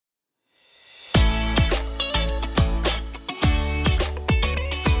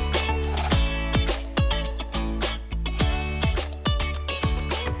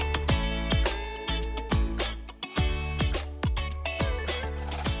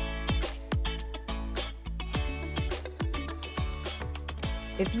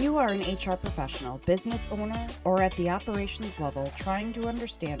If you are an HR professional, business owner, or at the operations level trying to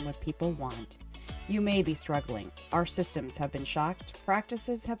understand what people want, you may be struggling. Our systems have been shocked,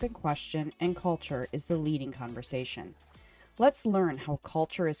 practices have been questioned, and culture is the leading conversation. Let's learn how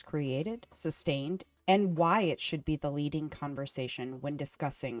culture is created, sustained, and why it should be the leading conversation when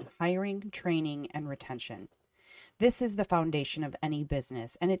discussing hiring, training, and retention. This is the foundation of any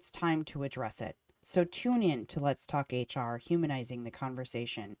business, and it's time to address it. So tune in to Let's Talk HR, humanizing the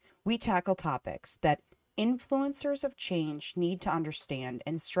conversation. We tackle topics that influencers of change need to understand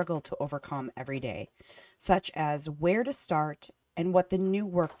and struggle to overcome every day, such as where to start and what the new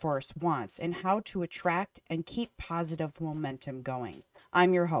workforce wants and how to attract and keep positive momentum going.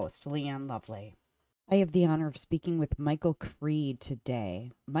 I'm your host, Leanne Lovely. I have the honor of speaking with Michael Creed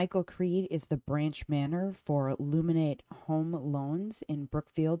today. Michael Creed is the branch manager for Luminate Home Loans in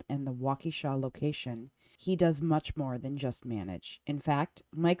Brookfield and the Waukesha location. He does much more than just manage. In fact,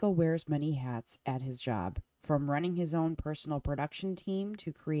 Michael wears many hats at his job, from running his own personal production team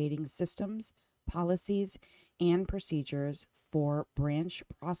to creating systems, policies, and procedures for branch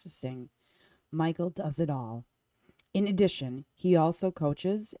processing. Michael does it all. In addition, he also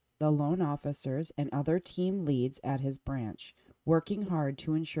coaches the loan officers and other team leads at his branch, working hard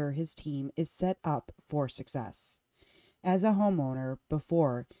to ensure his team is set up for success. As a homeowner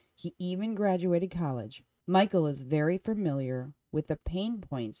before he even graduated college, Michael is very familiar with the pain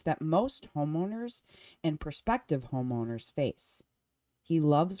points that most homeowners and prospective homeowners face. He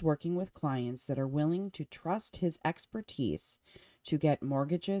loves working with clients that are willing to trust his expertise to get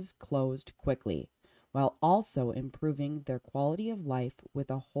mortgages closed quickly, while also improving their quality of life with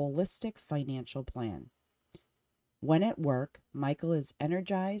a holistic financial plan. When at work, Michael is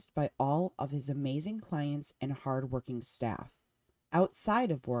energized by all of his amazing clients and hardworking staff. Outside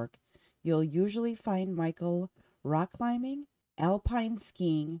of work, you'll usually find Michael rock climbing, alpine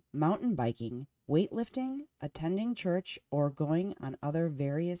skiing, mountain biking, weightlifting, attending church, or going on other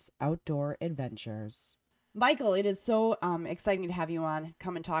various outdoor adventures. Michael, it is so exciting to have you on.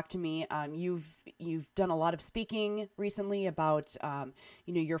 Come and talk to me. You've done a lot of speaking recently about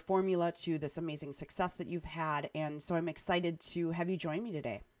your formula to this amazing success that you've had, and so I'm excited to have you join me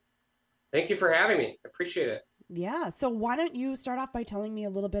today. Thank you for having me. I appreciate it. Yeah. So why don't you start off by telling me a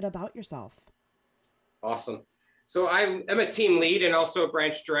little bit about yourself? Awesome. So I'm a team lead and also a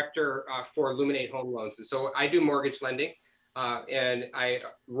branch director for Luminate Home Loans, and so I do mortgage lending. And I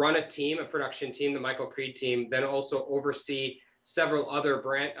run a team, a production team, the Michael Creed team, then also oversee several other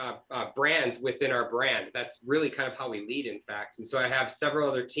brands within our brand. That's really kind of how we lead, in fact. And so I have several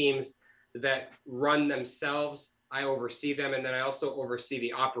other teams that run themselves. I oversee them, and then I also oversee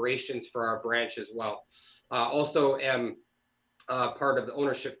the operations for our branch as well. Also am part of the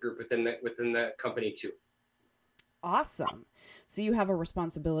ownership group within the company too. Awesome. So you have a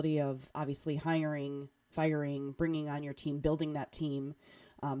responsibility of obviously hiring, firing, bringing on your team, building that team,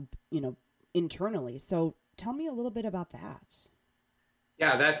 internally. So tell me a little bit about that.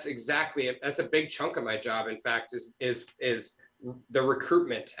 Yeah, that's a big chunk of my job. In fact, is the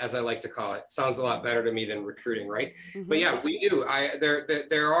recruitment, as I like to call it. Sounds a lot better to me than recruiting, right? Mm-hmm. But yeah, we do.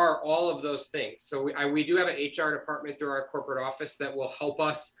 There are all of those things. So we do have an HR department through our corporate office that will help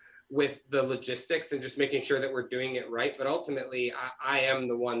us with the logistics and just making sure that we're doing it right. But ultimately, I am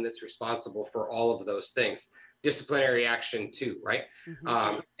the one that's responsible for all of those things. Disciplinary action too, right?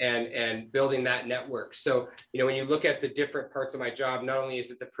 Mm-hmm. And building that network. So, when you look at the different parts of my job, not only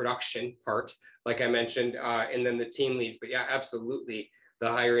is it the production part, like I mentioned, and then the team leads, but yeah, absolutely the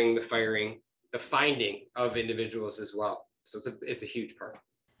hiring, the firing, the finding of individuals as well. So it's a huge part.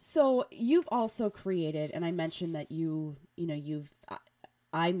 So you've also created, and I mentioned that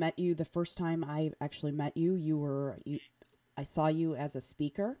I met you the first time I actually met you. I saw you as a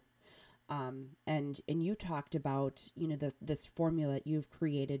speaker, and you talked about this formula that you've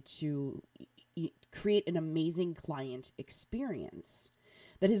created to create an amazing client experience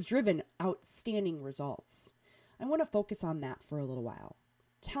that has driven outstanding results. I want to focus on that for a little while.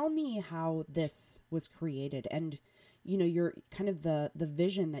 Tell me how this was created, and your kind of the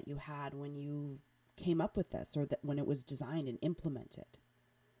vision that you had when you came up with this, or that when it was designed and implemented.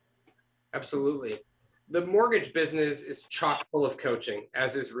 Absolutely. The mortgage business is chock full of coaching,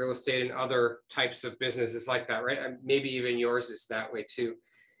 as is real estate and other types of businesses like that, right? And maybe even yours is that way too.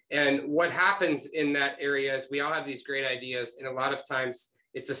 And what happens in that area is we all have these great ideas, and a lot of times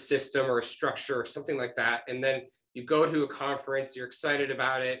it's a system or a structure or something like that. And then you go to a conference, you're excited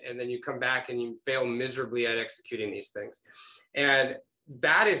about it, and then you come back and you fail miserably at executing these things. And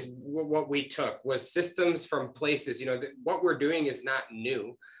that is what we took, was systems from places. What we're doing is not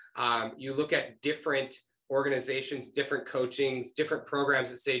new. You look at different organizations, different coachings, different programs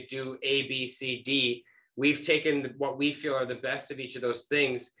that say do A, B, C, D. We've taken what we feel are the best of each of those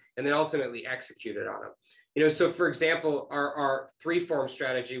things and then ultimately executed on them. You know, so for example, our 3-form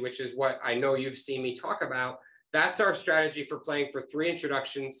strategy, which is what I know you've seen me talk about, that's our strategy for playing for 3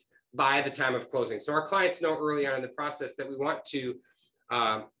 introductions by the time of closing. So our clients know early on in the process that we want to,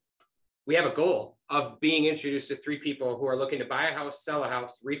 we have a goal of being introduced to 3 people who are looking to buy a house, sell a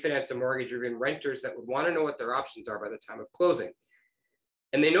house, refinance a mortgage, or even renters that would want to know what their options are by the time of closing.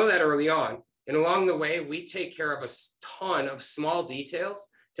 And they know that early on. And along the way, we take care of a ton of small details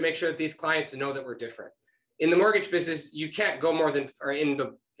to make sure that these clients know that we're different. In the mortgage business, you can't go more than, or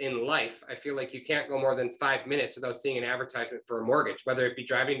in life, I feel like you can't go more than 5 minutes without seeing an advertisement for a mortgage, whether it be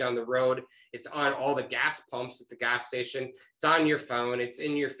driving down the road, it's on all the gas pumps at the gas station, it's on your phone, it's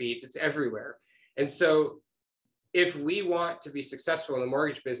in your feeds, it's everywhere. And so if we want to be successful in the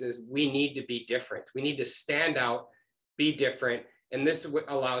mortgage business, we need to be different. We need to stand out, be different. And this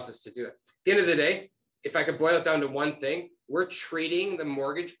allows us to do it. At the end of the day, if I could boil it down to one thing, we're treating the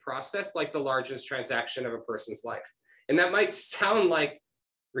mortgage process like the largest transaction of a person's life. And that might sound like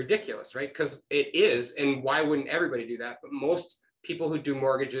ridiculous, right? Because it is. And why wouldn't everybody do that? But most people who do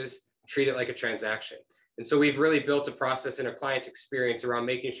mortgages treat it like a transaction. And so we've really built a process and a client experience around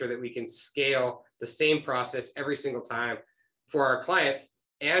making sure that we can scale the same process every single time for our clients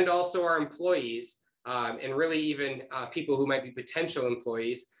and also our employees, and really even people who might be potential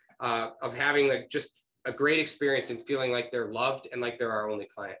employees, of having just a great experience and feeling like they're loved and like they're our only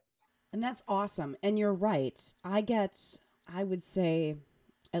client. And that's awesome. And you're right. I would say,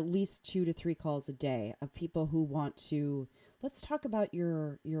 at least 2 to 3 calls a day of people who want to, let's talk about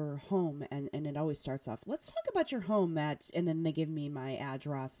your home. And it always starts off, let's talk about your home, Matt. And then they give me my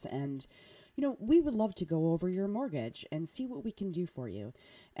address and, you know, we would love to go over your mortgage and see what we can do for you.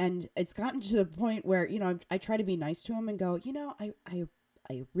 And it's gotten to the point where, you know, I try to be nice to them and go, you know,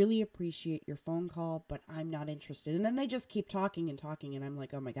 I really appreciate your phone call, but I'm not interested. And then they just keep talking and talking. And I'm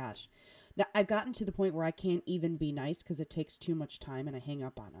like, oh my gosh. Now I've gotten to the point where I can't even be nice because it takes too much time and I hang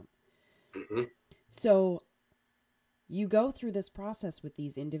up on them. Mm-hmm. So you go through this process with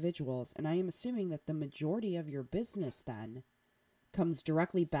these individuals, and I am assuming that the majority of your business then comes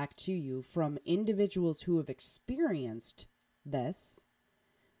directly back to you from individuals who have experienced this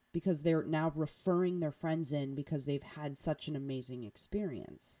because they're now referring their friends in because they've had such an amazing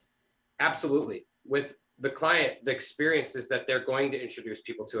experience. Absolutely. With the client, the experience is that they're going to introduce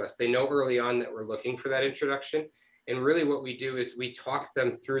people to us. They know early on that we're looking for that introduction. And really what we do is we talk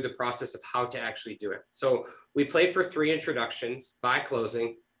them through the process of how to actually do it. So we play for 3 introductions by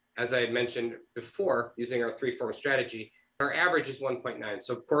closing, as I had mentioned before, using our 3-form strategy. Our average is 1.9.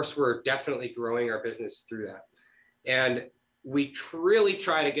 So of course, we're definitely growing our business through that. And we really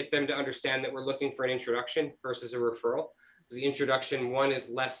try to get them to understand that we're looking for an introduction versus a referral. Because the introduction, one, is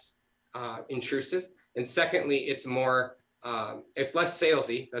less intrusive. And secondly, it's more, it's less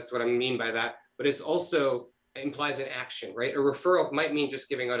salesy. That's what I mean by that. But it's also implies an action, right? A referral might mean just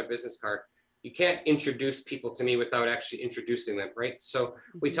giving out a business card. You can't introduce people to me without actually introducing them, right? So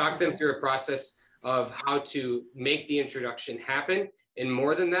we talk them through a process of how to make the introduction happen. And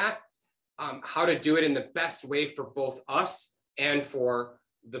more than that, how to do it in the best way for both us and for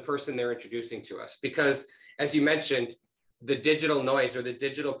the person they're introducing to us. Because as you mentioned, the digital noise or the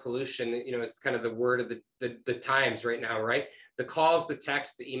digital pollution, you know, it's kind of the word of the times right now, right? The calls, the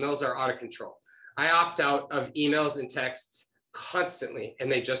texts, the emails are out of control. I opt out of emails and texts constantly,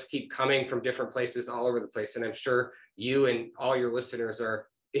 and they just keep coming from different places all over the place. And I'm sure you and all your listeners are,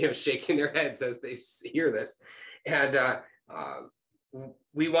 you know, shaking their heads as they hear this. And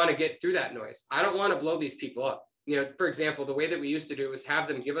we want to get through that noise. I don't want to blow these people up. You know, for example, the way that we used to do it was have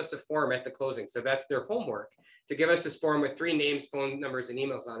them give us a form at the closing. So that's their homework, to give us this form with 3 names, phone numbers, and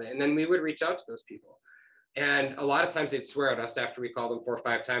emails on it. And then we would reach out to those people. And a lot of times they'd swear at us after we called them 4 or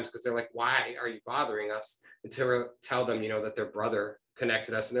 5 times because they're like, why are you bothering us? Until tell them, you know, that their brother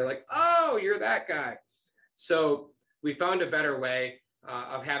connected us. And they're like, oh, you're that guy. So we found a better way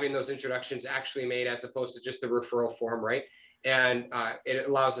of having those introductions actually made as opposed to just the referral form, right? And it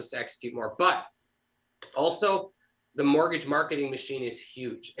allows us to execute more. But also, the mortgage marketing machine is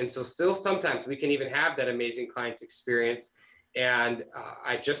huge. And so still sometimes we can even have that amazing client experience. And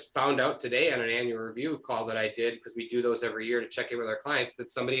I just found out today on an annual review call that I did, because we do those every year to check in with our clients,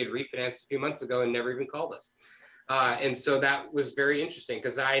 that somebody had refinanced a few months ago and never even called us. And so that was very interesting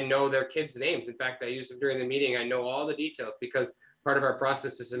because I know their kids' names. In fact, I used them during the meeting. I know all the details because part of our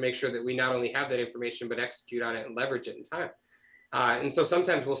process is to make sure that we not only have that information, but execute on it and leverage it in time. And so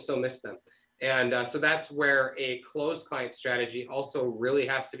sometimes we'll still miss them. And so that's where a closed client strategy also really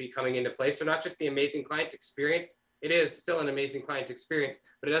has to be coming into play. So not just the amazing client experience, it is still an amazing client experience,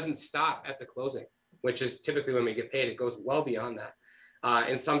 but it doesn't stop at the closing, which is typically when we get paid. It goes well beyond that.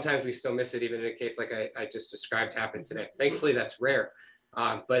 And sometimes we still miss it, even in a case like I just described happened today. Thankfully, that's rare,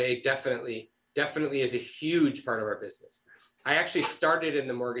 but it definitely is a huge part of our business. I actually started in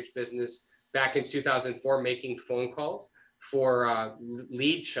the mortgage business back in 2004, making phone calls for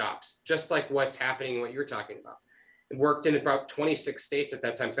lead shops, just like what's happening and what you're talking about. It worked in about 26 states at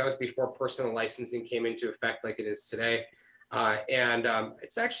that time. So that was before personal licensing came into effect like it is today.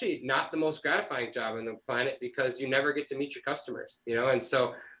 It's actually not the most gratifying job on the planet because you never get to meet your customers, and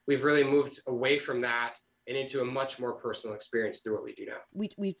so we've really moved away from that and into a much more personal experience through what we do now.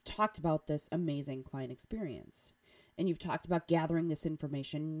 We've talked about this amazing client experience, and you've talked about gathering this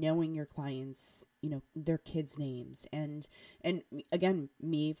information, knowing your clients, their kids' names, and again,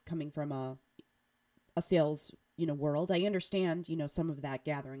 me coming from a sales world, I understand, some of that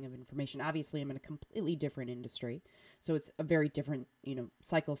gathering of information. Obviously, I'm in a completely different industry, so it's a very different,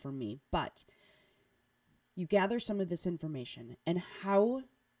 cycle for me. But you gather some of this information, and how,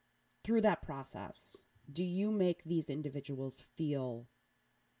 through that process, do you make these individuals feel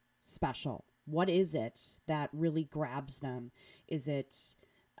special? What is it that really grabs them? Is it,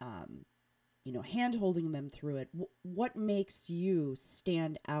 hand-holding them through it? What makes you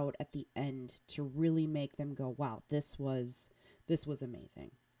stand out at the end to really make them go, wow, this was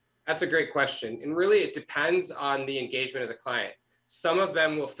amazing? That's a great question. And really, it depends on the engagement of the client. Some of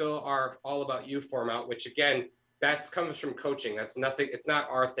them will fill our All About You form out, which again, that comes from coaching. That's nothing. It's not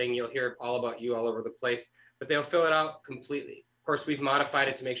our thing. You'll hear all about you all over the place, but they'll fill it out completely. Of course, we've modified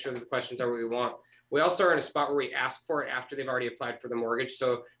it to make sure that the questions are what we want. We also are in a spot where we ask for it after they've already applied for the mortgage.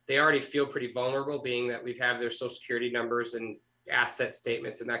 So they already feel pretty vulnerable, being that we have their social security numbers and asset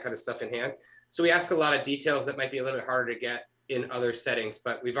statements and that kind of stuff in hand. So we ask a lot of details that might be a little bit harder to get in other settings,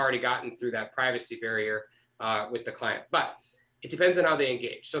 but we've already gotten through that privacy barrier with the client. But it depends on how they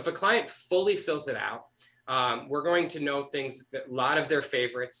engage. So if a client fully fills it out, we're going to know things, that a lot of their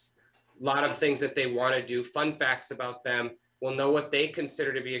favorites, a lot of things that they want to do, fun facts about them. We'll know what they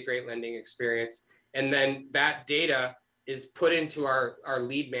consider to be a great lending experience. And then that data is put into our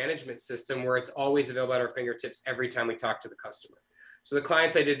lead management system, where it's always available at our fingertips every time we talk to the customer. So the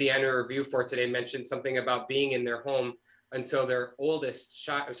clients I did the annual review for today mentioned something about being in their home until their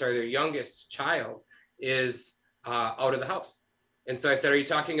youngest child is out of the house. And so I said, are you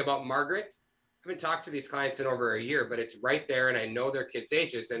talking about Margaret? I haven't talked to these clients in over a year, but it's right there, and I know their kids'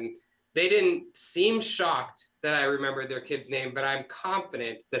 ages. And they didn't seem shocked that I remembered their kid's name, but I'm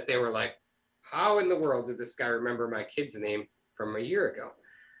confident that they were like, how in the world did this guy remember my kid's name from a year ago,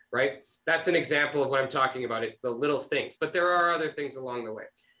 right? That's an example of what I'm talking about. It's the little things, but there are other things along the way.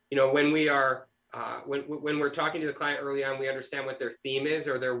 When we are, when we're talking to the client early on, we understand what their theme is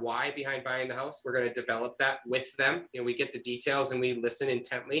or their why behind buying the house. We're going to develop that with them. We get the details and we listen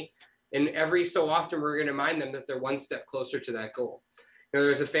intently. And every so often, we're going to remind them that they're one step closer to that goal. There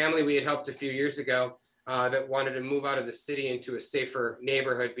was a family we had helped a few years ago that wanted to move out of the city into a safer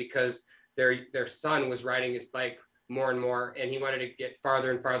neighborhood because their son was riding his bike more and more, and he wanted to get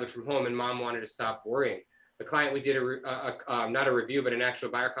farther and farther from home, and mom wanted to stop worrying. The client we did not a review, but an actual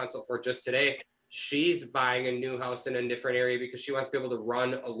buyer consult for just today, she's buying a new house in a different area because she wants to be able to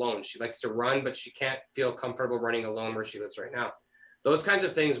run alone. She likes to run, but she can't feel comfortable running alone where she lives right now. Those kinds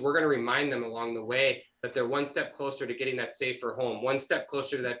of things, we're going to remind them along the way that they're one step closer to getting that safer home, one step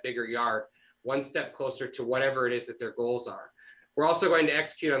closer to that bigger yard, one step closer to whatever it is that their goals are. We're also going to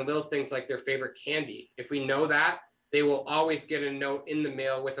execute on little things like their favorite candy. If we know that, they will always get a note in the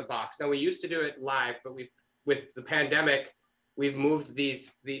mail with a box. Now, we used to do it live, but with the pandemic, we've moved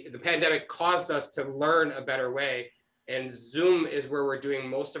these. The pandemic caused us to learn a better way. And Zoom is where we're doing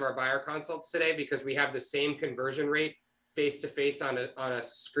most of our buyer consults today, because we have the same conversion rate face-to-face on a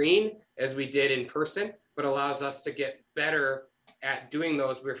screen as we did in person, but allows us to get better at doing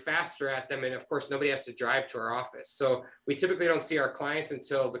those. We're faster at them. And of course, nobody has to drive to our office. So we typically don't see our clients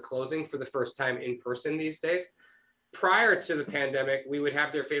until the closing for the first time in person these days. Prior to the pandemic, we would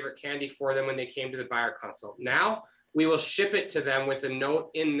have their favorite candy for them when they came to the buyer consult. Now we will ship it to them with a note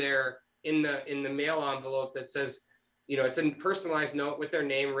in the mail envelope that says, it's a personalized note with their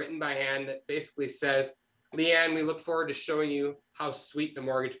name written by hand that basically says, Leanne, we look forward to showing you how sweet the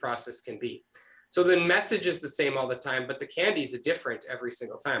mortgage process can be. So the message is the same all the time, but the candies are different every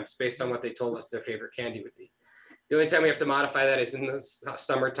single time. It's based on what they told us their favorite candy would be. The only time we have to modify that is in the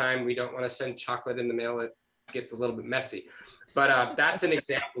summertime. We don't want to send chocolate in the mail. It gets a little bit messy, but that's an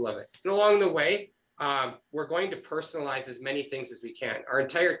example of it. And along the way, we're going to personalize as many things as we can. Our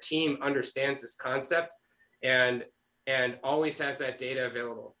entire team understands this concept and always has that data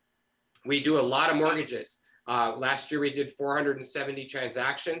available. We do a lot of mortgages. Last year, we did 470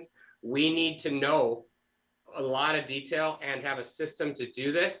 transactions. We need to know a lot of detail and have a system to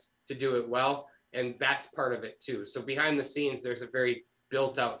do this, to do it well. And that's part of it too. So behind the scenes, there's a very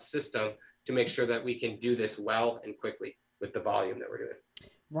built out system to make sure that we can do this well and quickly with the volume that we're doing.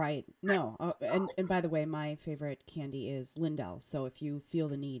 Right. No. And by the way, my favorite candy is Lindell. So if you feel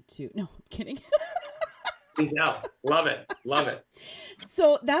the need to, no, I'm kidding. Lindell, love it. Love it.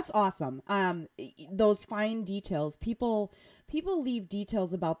 So that's awesome. Those fine details, people leave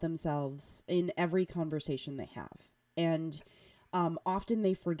details about themselves in every conversation they have. And often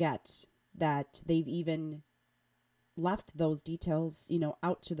they forget that they've even left those details,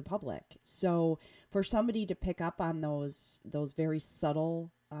 out to the public. So for somebody to pick up on those very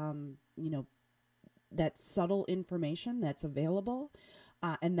subtle, that subtle information that's available,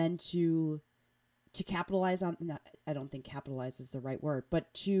 and then to capitalize on, I don't think capitalize is the right word,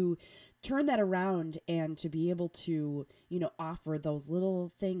 but to turn that around and to be able to, offer those little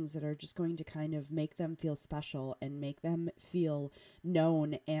things that are just going to kind of make them feel special and make them feel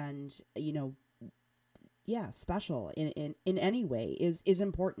known and, special in any way is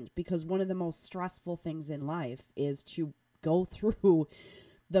important, because one of the most stressful things in life is to go through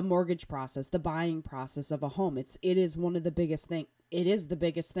the mortgage process, the buying process of a home. It is one of the biggest thing. It is the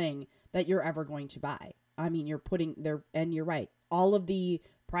biggest thing that you're ever going to buy. I mean, you're putting there, and you're right. All of the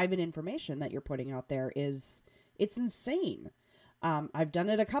private information that you're putting out there it's insane. I've done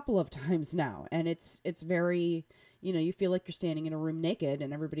it a couple of times now, and it's very, you feel like you're standing in a room naked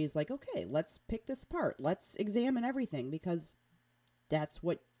and everybody's like, okay, let's pick this apart. Let's examine everything, because that's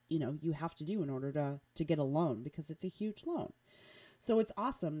what, you have to do in order to get a loan, because it's a huge loan. So it's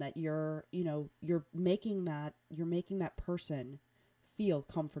awesome that you're making that person feel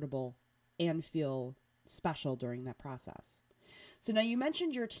comfortable and feel special during that process. So now you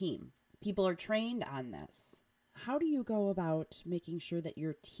mentioned your team. People are trained on this. How do you go about making sure that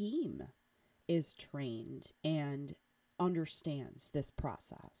your team is trained and understands this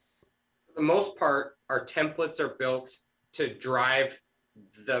process? For the most part, our templates are built to drive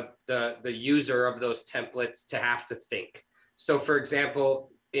the user of those templates to have to think. So for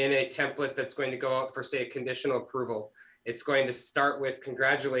example, in a template that's going to go out for, say, a conditional approval, it's going to start with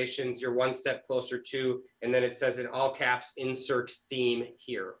congratulations, you're one step closer to, and then it says in all caps, insert theme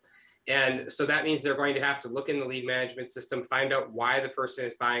here. And so that means they're going to have to look in the lead management system, find out why the person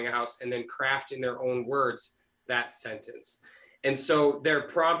is buying a house, and then craft in their own words that sentence. And so they're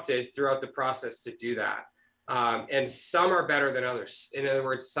prompted throughout the process to do that. And some are better than others. In other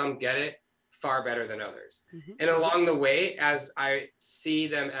words, some get it far better than others. Mm-hmm. And along the way, as I see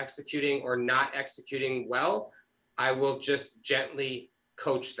them executing or not executing well, I will just gently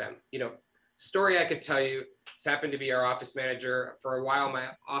coach them. Story I could tell you, this happened to be our office manager. For a while, my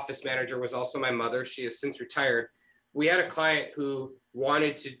office manager was also my mother. She has since retired. We had a client who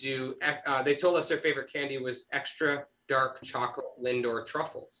wanted to do, they told us their favorite candy was extra dark chocolate Lindor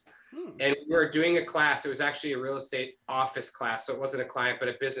truffles. And we were doing a class. It was actually a real estate office class. So it wasn't a client, but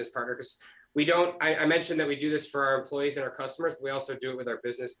a business partner. Because I mentioned that we do this for our employees and our customers. But we also do it with our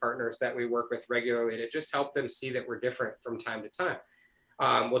business partners that we work with regularly to just help them see that we're different from time to time.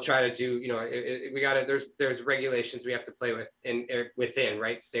 We'll try to do, there's regulations we have to play with within,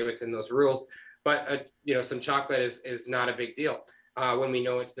 right? Stay within those rules. But, some chocolate is not a big deal when we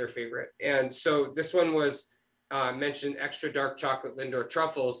know it's their favorite. And so this one was mentioned extra dark chocolate Lindor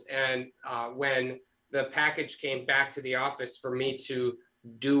truffles. And when the package came back to the office for me to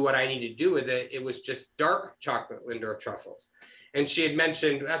do what I need to do with it, it was just dark chocolate Lindor truffles. And she had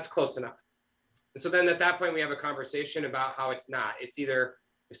mentioned that's close enough. And so then at that point, we have a conversation about how it's not. It's either,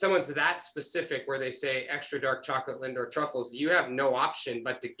 if someone's that specific where they say extra dark chocolate Lindor truffles, you have no option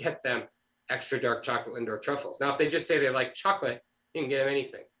but to get them extra dark chocolate Lindor truffles. Now, if they just say they like chocolate, you can get them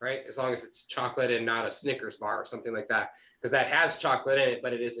anything, right? As long as it's chocolate and not a Snickers bar or something like that, because that has chocolate in it,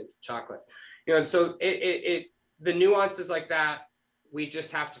 but it isn't chocolate. And so the nuances like that, we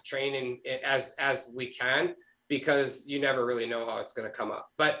just have to train in as we can, because you never really know how it's going to come up.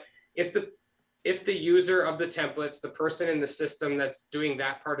 But if the user of the templates, the person in the system that's doing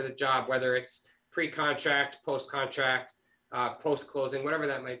that part of the job, whether it's pre-contract, post-contract, post-closing, whatever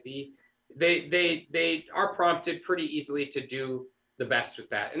that might be, they are prompted pretty easily to do the best with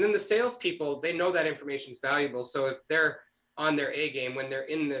that. And then the salespeople, they know that information is valuable. So if they're on their A game, when they're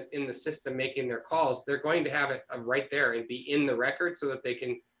in the system making their calls, they're going to have it right there and be in the record so that they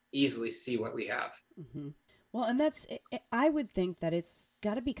can easily see what we have. Mm-hmm. Well, and I would think that it's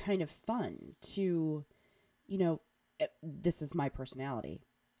got to be kind of fun to, you know, this is my personality.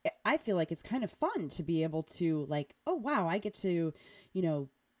 I feel like it's kind of fun to be able to, like, oh, wow, I get to, you know,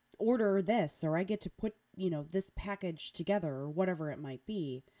 order this, or I get to put, you know, this package together, or whatever it might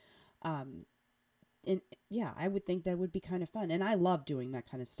be. Um, and yeah, I would think that would be kind of fun. And I love doing that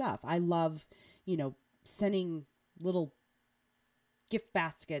kind of stuff. I love, you know, sending little gift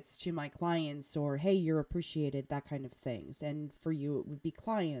baskets to my clients, or hey, you're appreciated, that kind of things. And for you, it would be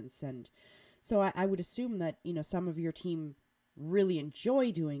clients. And so I would assume that, you know, some of your team really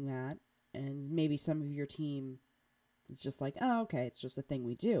enjoy doing that. And maybe some of your team is just like, oh, okay, it's just a thing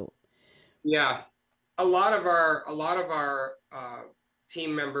we do. Yeah, a lot of our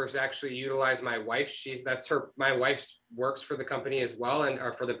team members actually utilize my wife. My wife works for the company as well, and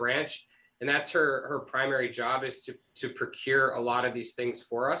or for the branch, and that's her primary job, is to procure a lot of these things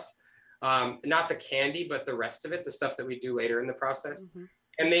for us. Not the candy, but the rest of it, the stuff that we do later in the process. Mm-hmm.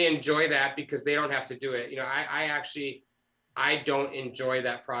 And they enjoy that because they don't have to do it. You know, I don't enjoy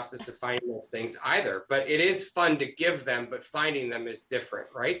that process of finding those things either, but it is fun to give them, but finding them is different,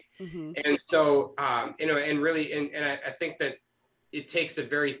 right? Mm-hmm. And so, you know, and really, and I think that it takes a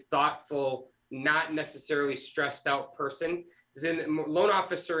very thoughtful, not necessarily stressed out person. Because in loan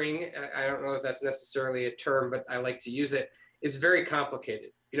officering, I don't know if that's necessarily a term, but I like to use it, is very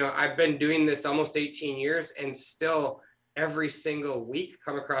complicated. You know, I've been doing this almost 18 years and still every single week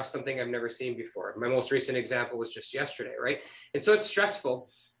come across something I've never seen before. My most recent example was just yesterday, right? And so it's stressful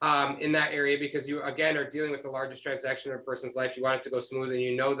in that area because you, again, are dealing with the largest transaction in a person's life. You want it to go smooth, and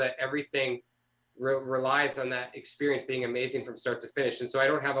you know that everything relies on that experience being amazing from start to finish. And so I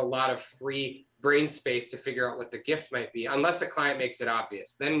don't have a lot of free brain space to figure out what the gift might be, unless a client makes it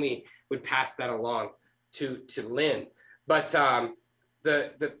obvious. Then we would pass that along to Lynn. But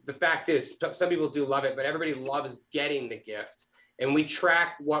the fact is, some people do love it, but everybody loves getting the gift. And we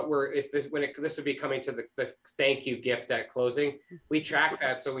track this would be coming to the thank you gift at closing. We track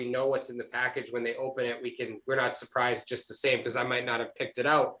that so we know what's in the package. When they open it, we're not surprised just the same, because I might not have picked it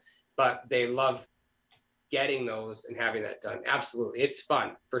out, but they love getting those and having that done. Absolutely. It's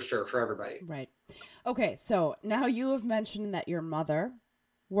fun for sure for everybody. Right. Okay. So now you have mentioned that your mother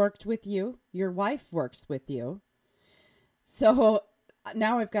worked with you, your wife works with you. So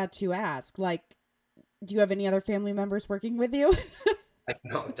now I've got to ask, like, do you have any other family members working with you?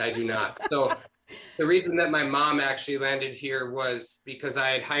 I do not. So the reason that my mom actually landed here was because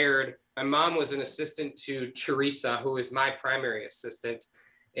my mom was an assistant to Teresa, who is my primary assistant.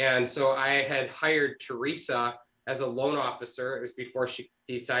 And so I had hired Teresa as a loan officer. It was before she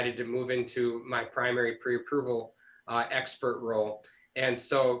decided to move into my primary pre-approval expert role. And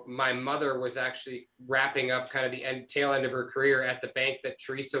so my mother was actually wrapping up kind of the tail end of her career at the bank that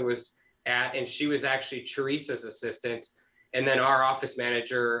Teresa was at. And she was actually Teresa's assistant. And then our office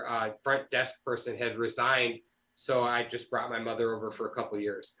manager, front desk person, had resigned. So I just brought my mother over for a couple of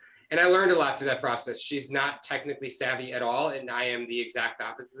years. And I learned a lot through that process. She's not technically savvy at all. And I am the exact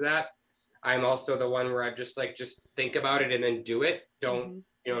opposite of that. I'm also the one where I'm just think about it and then do it. Don't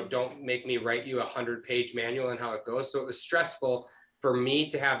make me write you 100-page manual on how it goes. So it was stressful for me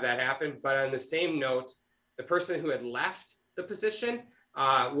to have that happen. But on the same note, the person who had left the position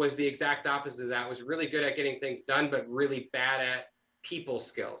was the exact opposite of that, was really good at getting things done, but really bad at people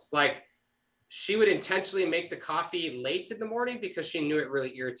skills. Like, she would intentionally make the coffee late in the morning because she knew it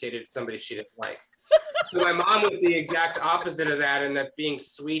really irritated somebody she didn't like. So my mom was the exact opposite of that, and that being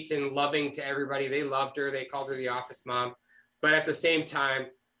sweet and loving to everybody. They loved her. They called her the office mom. But at the same time,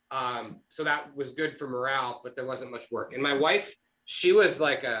 so that was good for morale, but there wasn't much work. And my wife, she was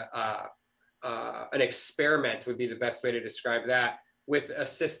like an experiment, would be the best way to describe that, with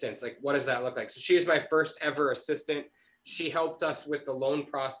assistants. Like, what does that look like? So she was my first ever assistant. She helped us with the loan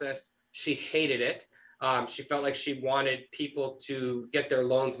process. She hated it. She felt like she wanted people to get their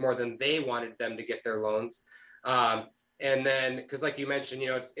loans more than they wanted them to get their loans. And then, because like you mentioned,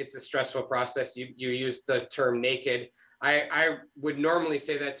 it's a stressful process. You use the term naked. I would normally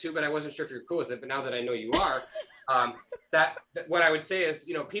say that too, but I wasn't sure if you're cool with it. But now that I know you are, that what I would say is,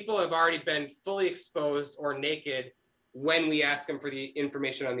 people have already been fully exposed or naked when we ask them for the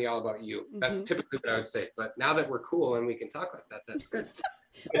information on the All About You. That's typically what I would say. But now that we're cool and we can talk like that, that's good.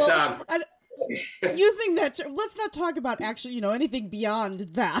 Well, using that, let's not talk about actually, anything beyond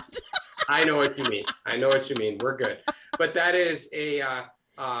that. I know what you mean. We're good. But that is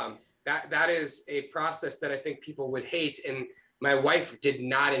that is a process that I think people would hate. And my wife did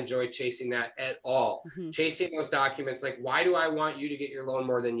not enjoy chasing that at all. Chasing those documents, like, why do I want you to get your loan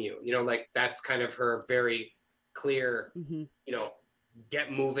more than you? Like, that's kind of her very clear,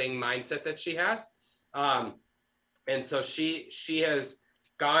 get moving mindset that she has. And so she has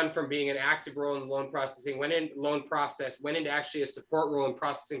gone from being an active role in loan processing, went into actually a support role in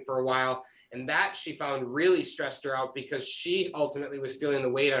processing for a while. And that she found really stressed her out because she ultimately was feeling the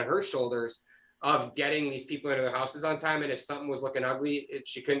weight on her shoulders of getting these people into their houses on time. And if something was looking ugly,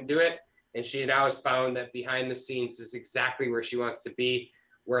 she couldn't do it. And she now has found that behind the scenes is exactly where she wants to be,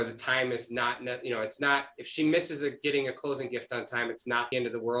 where the time is not, it's not, if she misses getting a closing gift on time, it's not the end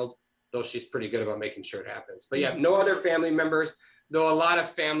of the world, though she's pretty good about making sure it happens. But yeah, no other family members, though a lot of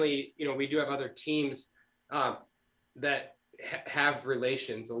family, we do have other teams that have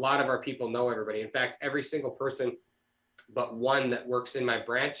relations. A lot of our people know everybody. In fact, every single person but one that works in my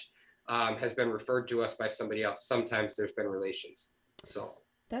branch has been referred to us by somebody else. Sometimes there's been relations. So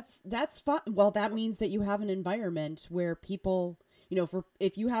that's fun. Well, that means that you have an environment where people,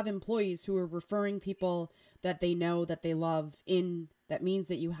 if you have employees who are referring people that they know, that they love that means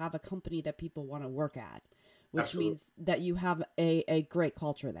that you have a company that people want to work at, which Absolutely. Means that you have a great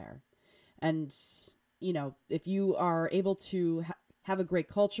culture there. And, if you are able to have a great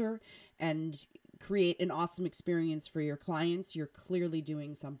culture and create an awesome experience for your clients, you're clearly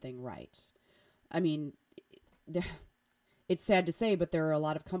doing something right. I mean, it's sad to say, but there are a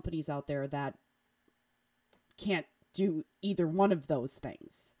lot of companies out there that can't do either one of those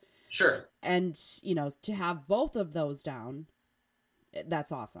things. Sure. And, to have both of those down,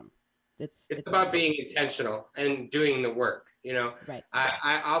 that's awesome. It's about awesome. Being intentional and doing the work, Right.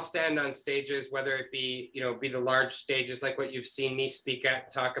 I'll stand on stages, whether it be, be the large stages, like what you've seen me speak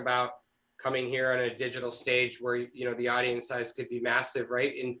at, talk about coming here on a digital stage where, the audience size could be massive,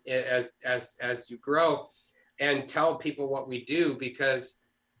 right? And as you grow, and tell people what we do, because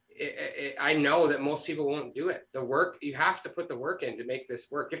I know that most people won't do it. The work, you have to put the work in to make this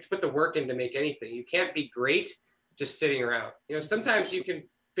work. You have to put the work in to make anything. You can't be great just sitting around. Sometimes you can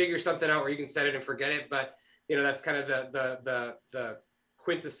figure something out where you can set it and forget it, but that's kind of the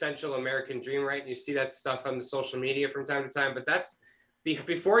quintessential American dream, right? And you see that stuff on the social media from time to time, but that's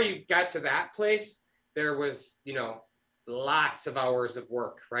before you got to that place, there was, lots of hours of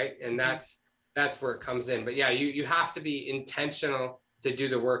work, right? And that's where it comes in. But yeah, you have to be intentional to do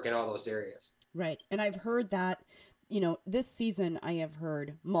the work in all those areas. Right. And I've heard that, this season I have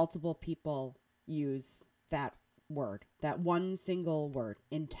heard multiple people use that word, that one single word,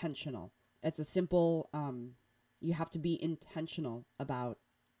 intentional. It's a simple, you have to be intentional about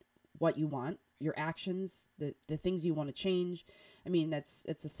what you want, your actions, the things you want to change. I mean, it's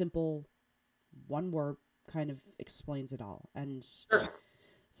a simple one word kind of explains it all. And sure.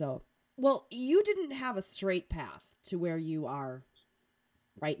 So, well, you didn't have a straight path to where you are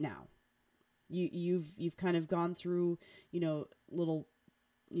right now. You've kind of gone through, little,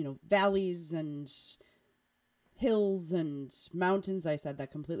 valleys and hills and mountains. I said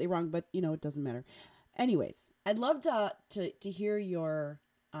that completely wrong, but it doesn't matter. Anyways, I'd love to hear your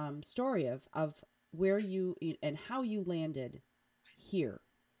story of where you and how you landed here.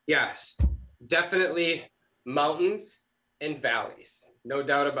 Yes, definitely mountains and valleys, no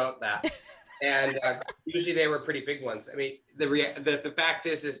doubt about that. And usually they were pretty big ones. I mean, the fact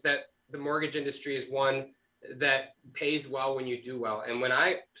is that the mortgage industry is one that pays well when you do well. And when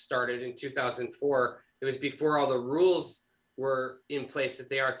I started in 2004, it was before all the rules were in place that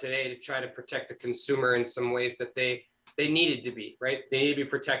they are today to try to protect the consumer in some ways that they needed to be, right? They need to be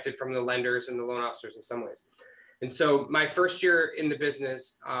protected from the lenders and the loan officers in some ways. And so my first year in the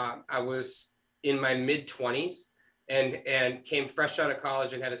business, I was in my mid-20s and came fresh out of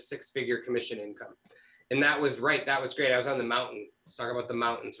college and had a 6-figure commission income. And that was right. That was great. I was on the mountain. Let's talk about the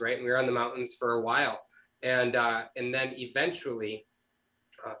mountains, right? And we were on the mountains for a while. And then eventually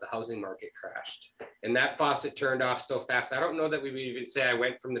the housing market crashed. And that faucet turned off so fast. I don't know that we would even say I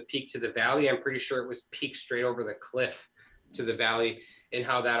went from the peak to the valley. I'm pretty sure it was peak straight over the cliff to the valley and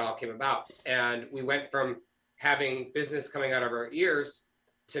how that all came about. And we went from having business coming out of our ears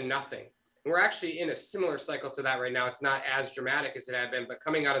to nothing. And we're actually in a similar cycle to that right now. It's not as dramatic as it had been, but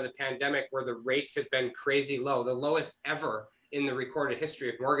coming out of the pandemic where the rates have been crazy low, the lowest ever in the recorded history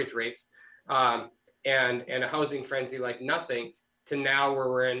of mortgage rates, and a housing frenzy like nothing, to now where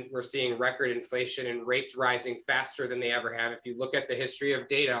we're seeing record inflation and rates rising faster than they ever have. If you look at the history of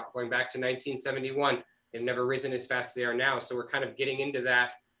data going back to 1971, they've never risen as fast as they are now. So we're kind of getting into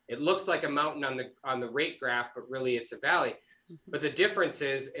that. It looks like a mountain on the rate graph, but really it's a valley. But the difference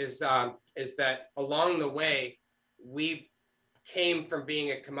is that along the way, we came from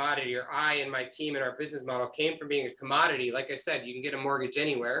being a commodity, or I and my team and our business model came from being a commodity. Like I said, you can get a mortgage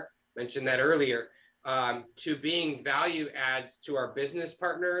anywhere, mentioned that earlier, to being value adds to our business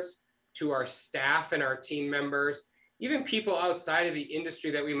partners, to our staff and our team members, even people outside of the industry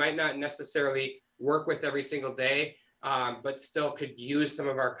that we might not necessarily work with every single day, but still could use some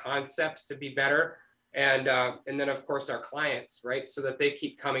of our concepts to be better. And then of course our clients, right? So that they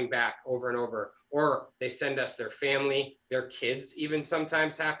keep coming back over and over, or they send us their family, their kids, even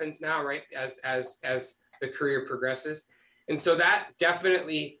sometimes happens now, right? As the career progresses. And so that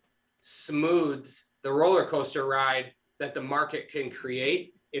definitely smooths the roller coaster ride that the market can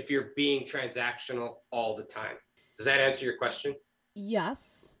create if you're being transactional all the time. Does that answer your question?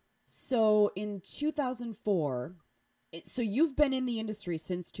 Yes. So in 2004, so you've been in the industry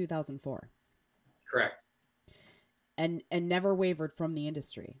since 2004. Correct. And never wavered from the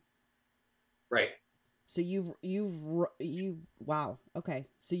industry. Right. So wow. Okay.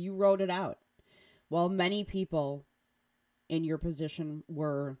 So you wrote it out. While many people in your position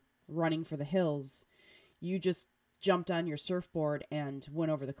were running for the hills, you just jumped on your surfboard and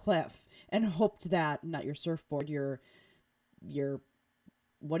went over the cliff and hoped that, not your surfboard, your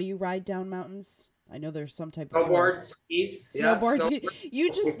what do you ride down mountains? I know there's some type of snowboard, skis. Snowboard. Yeah,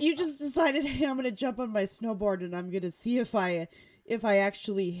 snowboard. You just decided, hey, I'm going to jump on my snowboard and I'm going to see if I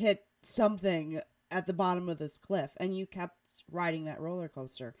actually hit something at the bottom of this cliff. And you kept riding that roller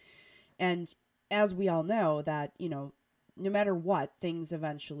coaster. And as we all know that, you know, no matter what, things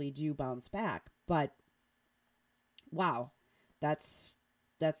eventually do bounce back. But wow, that's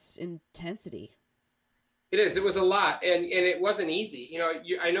intensity. It is. It was a lot, and it wasn't easy. You know,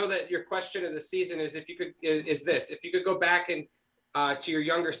 I know that your question of the season is if you could go back and to your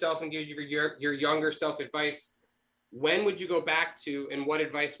younger self and give your younger self advice, when would you go back to, and what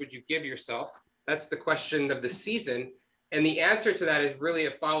advice would you give yourself? That's the question of the season, and the answer to that is really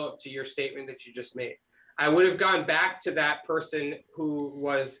a follow-up to your statement that you just made. I would have gone back to that person who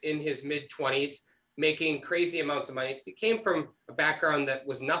was in his mid-20s making crazy amounts of money, because he came from a background that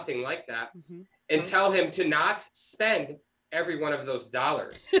was nothing like that. Mm-hmm. And tell him to not spend every one of those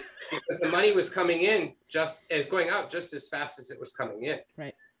dollars, because the money was coming in going out just as fast as it was coming in.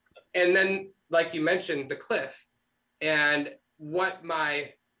 Right. And then, like you mentioned, the cliff, and what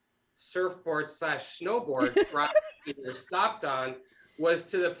my surfboard / snowboard stopped on was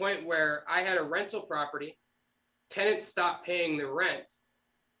to the point where I had a rental property, tenants stopped paying the rent.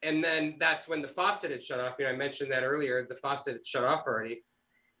 And then that's when the faucet had shut off. You know, I mentioned that earlier, the faucet had shut off already.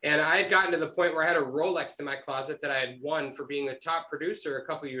 And I had gotten to the point where I had a Rolex in my closet that I had won for being a top producer a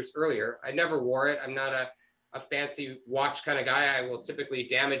couple of years earlier. I never wore it. I'm not a fancy watch kind of guy. I will typically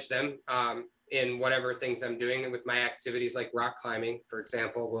damage them in whatever things I'm doing. And with my activities like rock climbing, for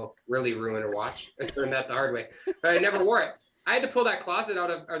example, will really ruin a watch. I learned that the hard way, but I never wore it. I had to pull that closet out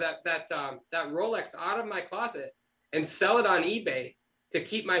of, or that Rolex out of my closet and sell it on eBay to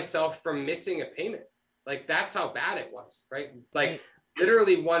keep myself from missing a payment. Like, that's how bad it was, right? Like,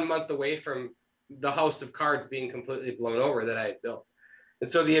 literally 1 month away from the house of cards being completely blown over that I had built. And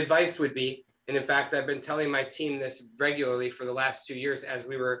so the advice would be, and in fact, I've been telling my team this regularly for the last 2 years as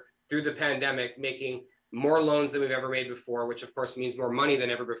we were through the pandemic, making more loans than we've ever made before, which of course means more money than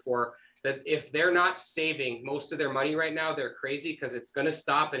ever before, that if they're not saving most of their money right now, they're crazy, because it's going to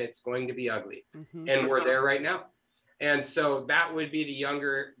stop and it's going to be ugly. Mm-hmm. And we're there right now. And so that would be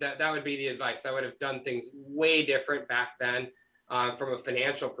that would be the advice. I would have done things way different back then. From a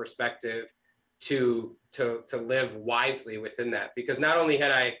financial perspective, to live wisely within that, because not only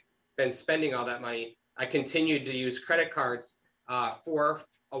had I been spending all that money, I continued to use credit cards for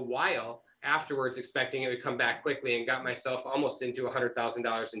a while afterwards, expecting it would come back quickly, and got myself almost into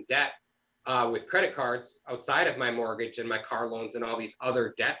 $100,000 in debt with credit cards outside of my mortgage and my car loans and all these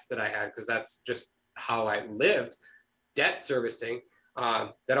other debts that I had, because that's just how I lived, debt servicing,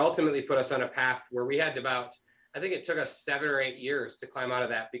 that ultimately put us on a path where we had I think it took us 7 or 8 years to climb out of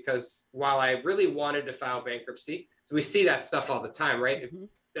that, because while I really wanted to file bankruptcy, so we see that stuff all the time, right? Mm-hmm.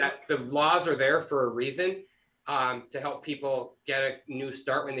 That the laws are there for a reason, to help people get a new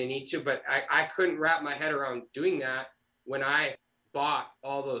start when they need to. But I couldn't wrap my head around doing that when I bought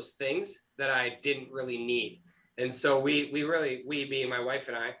all those things that I didn't really need. And so we me, my wife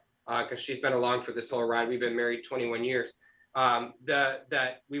and I, because she's been along for this whole ride, we've been married 21 years,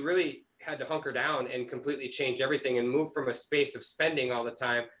 that we really had to hunker down and completely change everything and move from a space of spending all the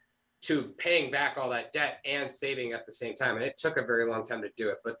time to paying back all that debt and saving at the same time. And it took a very long time to do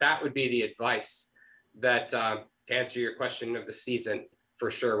it. But that would be the advice that, to answer your question of the season, for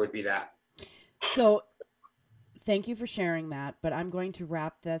sure, would be that. So thank you for sharing that, but I'm going to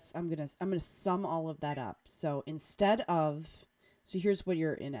wrap this. I'm going to sum all of that up. So here's what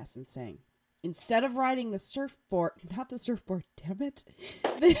you're in essence saying. Instead of riding the surfboard, not the surfboard, damn it.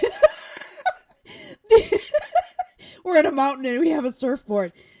 We're in a mountain and we have a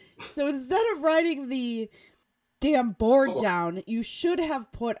surfboard. So instead of riding the damn board down, you should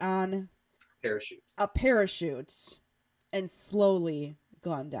have put on parachute. A parachute, and slowly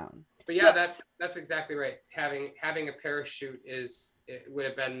gone down. But yeah, that's exactly right. Having a parachute would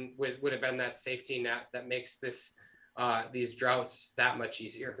have been that safety net that makes these droughts that much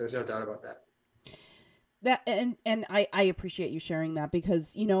easier. There's no doubt about that. That and I appreciate you sharing that,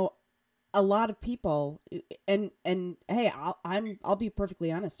 because a lot of people, and hey, I'll be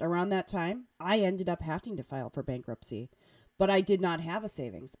perfectly honest. Around that time, I ended up having to file for bankruptcy, but I did not have a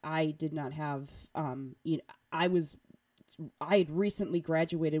savings. I did not have I had recently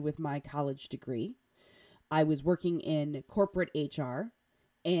graduated with my college degree. I was working in corporate HR,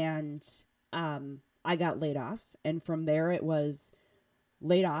 and I got laid off. And from there, it was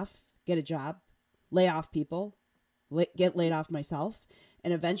laid off, get a job, lay off people, get laid off myself.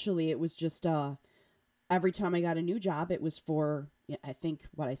 And eventually it was just every time I got a new job, it was for, I think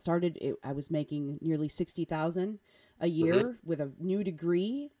what I started, I was making nearly $60,000 a year with a new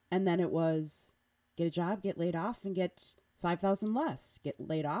degree. And then it was get a job, get laid off, and get $5,000 less, get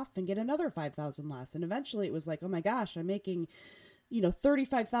laid off and get another $5,000 less. And eventually it was like, oh my gosh, I'm making,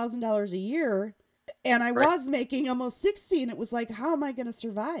 $35,000 a year, and I was making almost 60. And it was like, how am I going to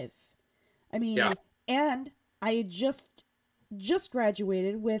survive? I mean, and I had just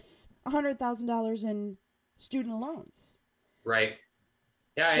graduated with $100,000 in student loans. Right.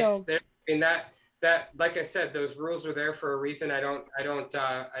 Yeah. So, it's there. I mean, that, like I said, those rules are there for a reason. I don't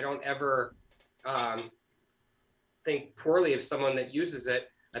ever, think poorly of someone that uses it.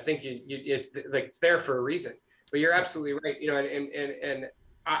 I think it's there for a reason. But you're absolutely right. And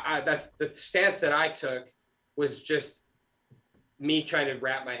that's the stance that I took, was just me trying to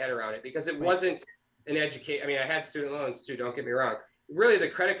wrap my head around it, because it wasn't an educate. I mean, I had student loans too. Don't get me wrong. Really, the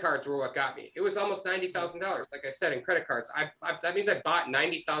credit cards were what got me. It was almost $90,000. Like I said, in credit cards, that means I bought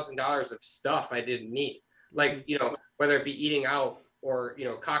 $90,000 of stuff I didn't need. Like, whether it be eating out, or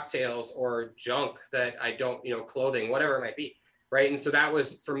cocktails, or junk that I don't, clothing, whatever it might be, right? And so that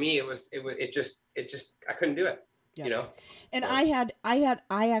was, for me, it just I couldn't do it. And so.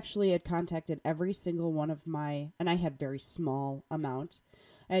 I actually had contacted every single one of and I had very small amount.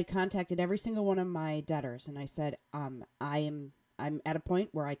 I had contacted every single one of my debtors, and I said, I'm at a point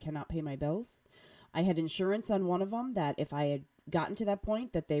where I cannot pay my bills. I had insurance on one of them that if I had gotten to that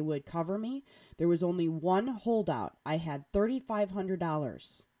point, that they would cover me. There was only one holdout. I had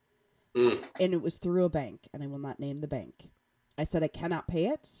 $3,500 and it was through a bank, and I will not name the bank. I said, I cannot pay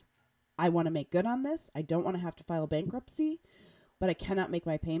it. I want to make good on this. I don't want to have to file bankruptcy, but I cannot make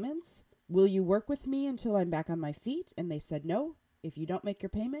my payments. Will you work with me until I'm back on my feet? And they said, no, if you don't make your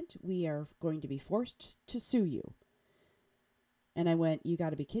payment, we are going to be forced to sue you. And I went, you got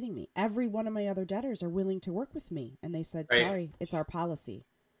to be kidding me. Every one of my other debtors are willing to work with me. And they said, sorry, it's our policy.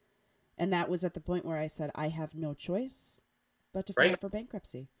 And that was at the point where I said, I have no choice but to file for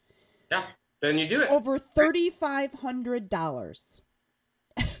bankruptcy. Yeah, then you do it. Over $3,500.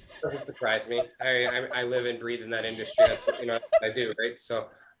 Doesn't surprise me. I live and breathe in that industry. That's what I do, right? So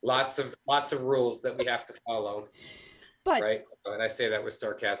lots of rules that we have to follow. But, right. And I say that with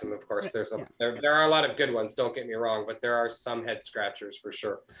sarcasm, of course. There are a lot of good ones, don't get me wrong, but there are some head scratchers for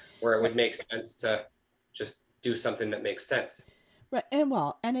sure, where it would make sense to just do something that makes sense. Right.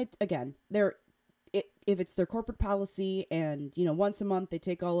 And it, again, if it's their corporate policy, and, once a month they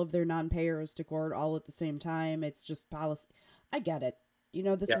take all of their non-payers to court all at the same time, it's just policy. I get it.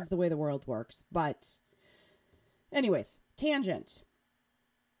 This is the way the world works. But anyways, tangent.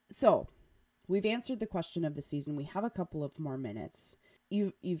 So we've answered the question of the season. We have a couple of more minutes.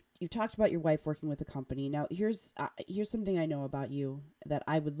 You've talked about your wife working with a company. Now, here's something I know about you that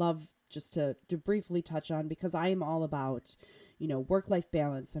I would love just to briefly touch on, because I am all about, work-life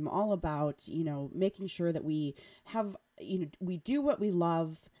balance. I'm all about, making sure that we have, we do what we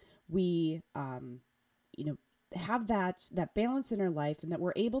love. We, have that balance in our life, and that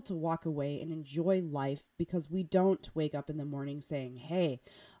we're able to walk away and enjoy life, because we don't wake up in the morning saying, hey,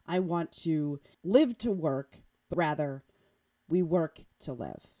 I want to live to work, but rather we work to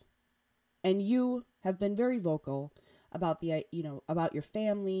live. And you have been very vocal about about your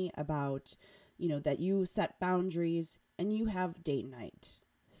family, about, that you set boundaries, and you have date night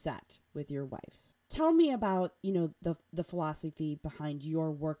set with your wife. Tell me about, the philosophy behind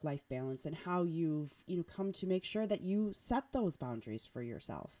your work-life balance, and how you've, come to make sure that you set those boundaries for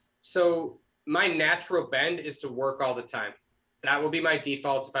yourself. So my natural bend is to work all the time. That will be my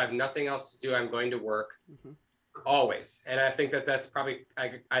default. If I have nothing else to do, I'm going to work always. And I think that's probably,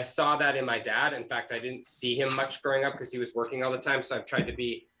 I saw that in my dad. In fact, I didn't see him much growing up because he was working all the time. So I've tried to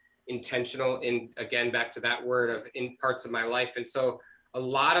be intentional in, again, back to that word of in parts of my life. And so a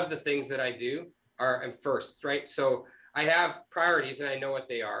lot of the things that I do are first, right? So I have priorities and I know what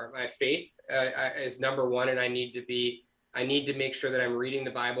they are. My faith is number one, and I need to make sure that I'm reading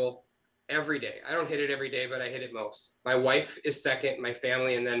the Bible every day. I don't hit it every day, but I hit it most. My wife is second, my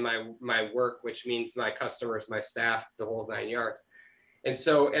family, and then my work, which means my customers, my staff, the whole 9 yards. And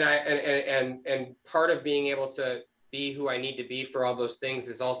so, and part of being able to be who I need to be for all those things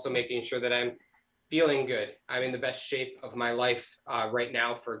is also making sure that I'm feeling good. I'm in the best shape of my life right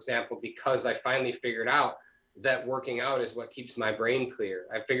now, for example, because I finally figured out that working out is what keeps my brain clear.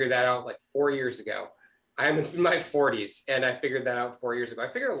 I figured that out like 4 years ago. I'm in my 40s and I figured that out 4 years ago.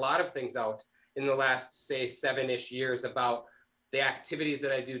 I figured a lot of things out in the last, say, 7-ish years about the activities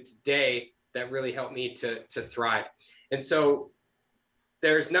that I do today that really help me to thrive. And so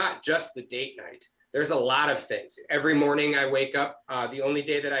there's not just the date night. There's a lot of things. Every morning I wake up. The only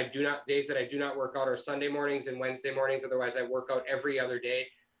days that I do not work out are Sunday mornings and Wednesday mornings. Otherwise, I work out every other day,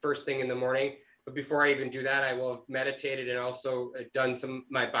 first thing in the morning. But before I even do that, I will have meditated and also done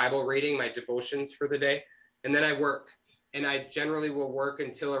my Bible reading, my devotions for the day. And then I work. And I generally will work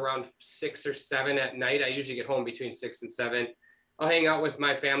until around 6 or 7 at night. I usually get home between 6 and 7. I'll hang out with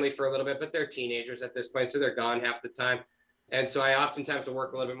my family for a little bit, but they're teenagers at this point, so they're gone half the time. And so I oftentimes will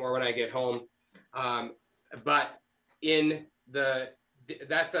work a little bit more when I get home. But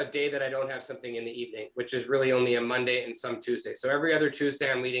that's a day that I don't have something in the evening, which is really only a Monday and some Tuesday. So every other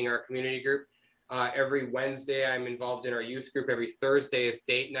Tuesday, I'm leading our community group. Every Wednesday, I'm involved in our youth group. Every Thursday is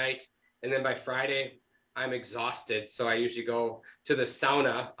date night. And then by Friday, I'm exhausted. So I usually go to the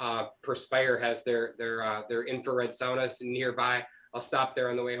sauna. Perspire has their infrared saunas nearby. I'll stop there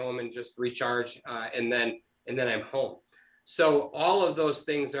on the way home and just recharge. And then I'm home. So all of those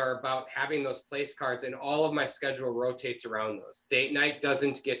things are about having those place cards, and all of my schedule rotates around those. Date night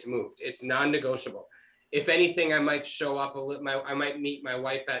doesn't get moved. It's non-negotiable. If anything, I might show up I might meet my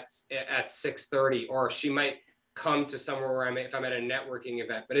wife at 6:30, or she might come to somewhere where if I'm at a networking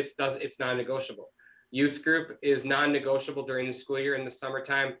event, but it's non-negotiable. Youth group is non-negotiable during the school year. In the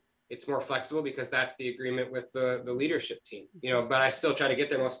summertime, it's more flexible because that's the agreement with the leadership team, but I still try to get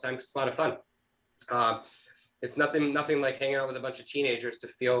there most of the time because it's a lot of fun. It's nothing like hanging out with a bunch of teenagers to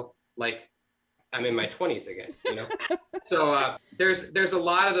feel like I'm in my 20s again, So there's a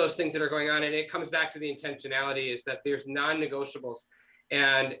lot of those things that are going on, and it comes back to the intentionality is that there's non-negotiables,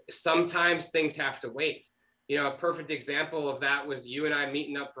 and sometimes things have to wait. A perfect example of that was you and I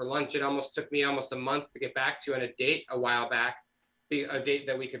meeting up for lunch. It almost took me almost a month to get back to you on a date a while back, a date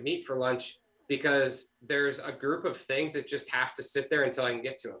that we could meet for lunch, because there's a group of things that just have to sit there until I can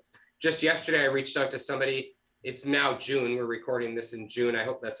get to them. Just yesterday, I reached out to somebody. It's now June. We're recording this in June. I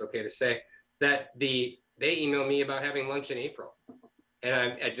hope that's okay to say that they emailed me about having lunch in April, and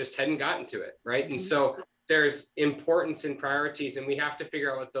I just hadn't gotten to it. Right. And so there's importance and priorities, and we have to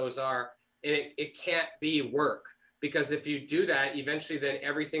figure out what those are. And it can't be work, because if you do that, eventually then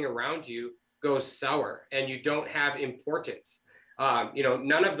everything around you goes sour and you don't have importance.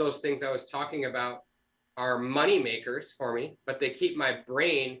 None of those things I was talking about are money makers for me, but they keep my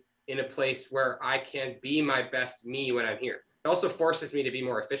brain in a place where I can be my best me when I'm here. It also forces me to be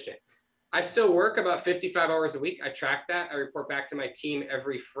more efficient. I still work about 55 hours a week. I track that. I report back to my team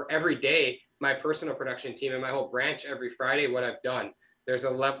every day, my personal production team and my whole branch every Friday, what I've done. There's a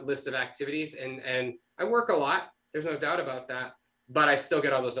list of activities, and I work a lot. There's no doubt about that, but I still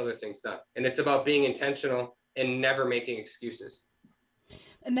get all those other things done. And it's about being intentional and never making excuses.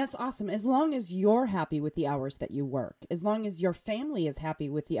 And that's awesome. As long as you're happy with the hours that you work, as long as your family is happy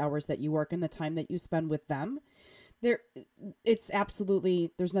with the hours that you work and the time that you spend with them, it's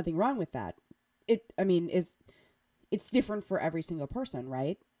absolutely, there's nothing wrong with that. It's different for every single person,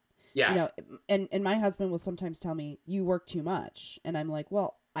 right? Yes. And my husband will sometimes tell me, you work too much. And I'm like,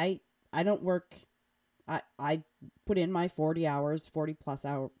 well, I don't work. I put in my 40 plus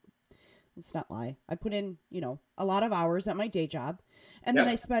hours. Let's not lie. I put in, a lot of hours at my day job. And then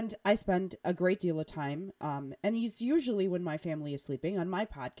I spend a great deal of time. And he's usually when my family is sleeping on my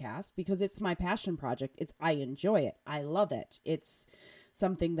podcast, because it's my passion project. I enjoy it. I love it. It's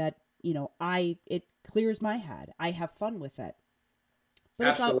something that, it clears my head. I have fun with it. But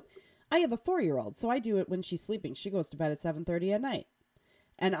Absolutely. I have a 4-year-old, so I do it when she's sleeping. She goes to bed at 7:30 at night.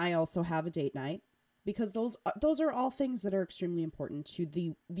 And I also have a date night, because those are all things that are extremely important to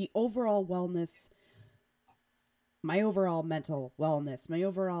the overall wellness, my overall mental wellness, my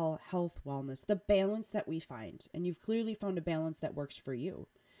overall health wellness, the balance that we find. And you've clearly found a balance that works for you.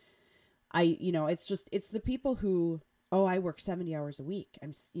 It's the people who, I work 70 hours a week.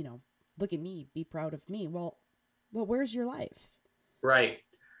 I'm, look at me, be proud of me. Well, where's your life? Right.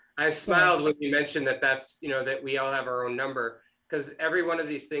 I smiled when you mentioned that's, that we all have our own number, because every one of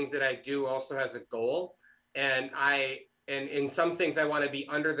these things that I do also has a goal. And in some things I want to be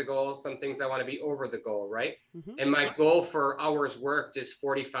under the goal, some things I want to be over the goal, right? Mm-hmm. And my goal for hours worked is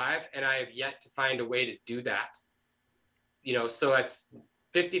 45, and I have yet to find a way to do that. So it's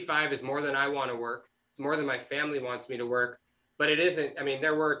 55 is more than I want to work. It's more than my family wants me to work, but it isn't. I mean,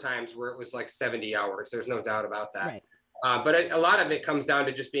 there were times where it was like 70 hours. There's no doubt about that. Right. But a lot of it comes down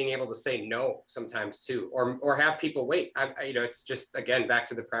to just being able to say no sometimes too, or have people wait. It's just, again, back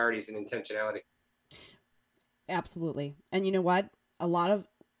to the priorities and intentionality. Absolutely. And you know what? A lot of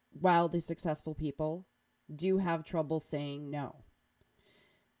wildly successful people do have trouble saying no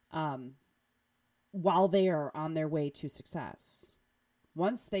while they are on their way to success.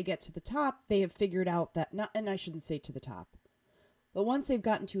 Once they get to the top, they have figured out that, and I shouldn't say to the top, but once they've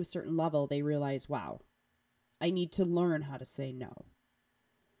gotten to a certain level, they realize, wow, I need to learn how to say no.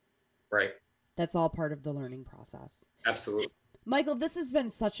 Right. That's all part of the learning process. Absolutely. Michael, this has been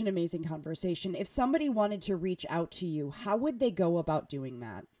such an amazing conversation. If somebody wanted to reach out to you, how would they go about doing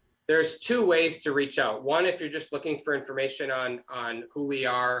that? There's two ways to reach out. One, if you're just looking for information on who we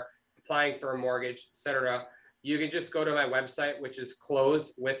are, applying for a mortgage, etc., you can just go to my website, which is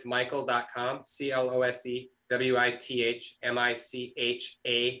closewithmichael.com,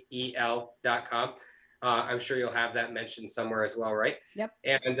 CLOSEWITHMICHAEL.com. I'm sure you'll have that mentioned somewhere as well, right? Yep.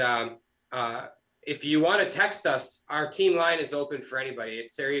 And if you want to text us, our team line is open for anybody.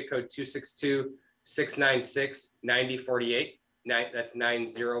 It's area code 262-696-9048. That's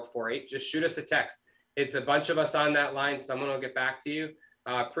 9048. Just shoot us a text. It's a bunch of us on that line. Someone will get back to you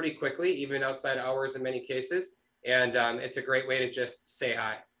pretty quickly, even outside hours in many cases. And it's a great way to just say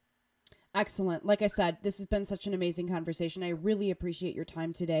hi. Excellent. Like I said, this has been such an amazing conversation. I really appreciate your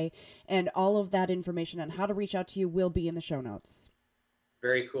time today. And all of that information on how to reach out to you will be in the show notes.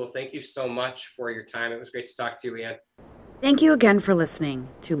 Very cool. Thank you so much for your time. It was great to talk to you, Leanne. Thank you again for listening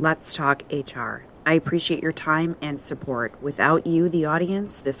to Let's Talk HR. I appreciate your time and support. Without you, the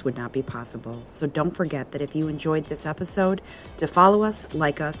audience, this would not be possible. So don't forget that if you enjoyed this episode, to follow us,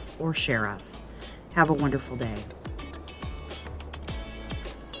 like us, or share us. Have a wonderful day.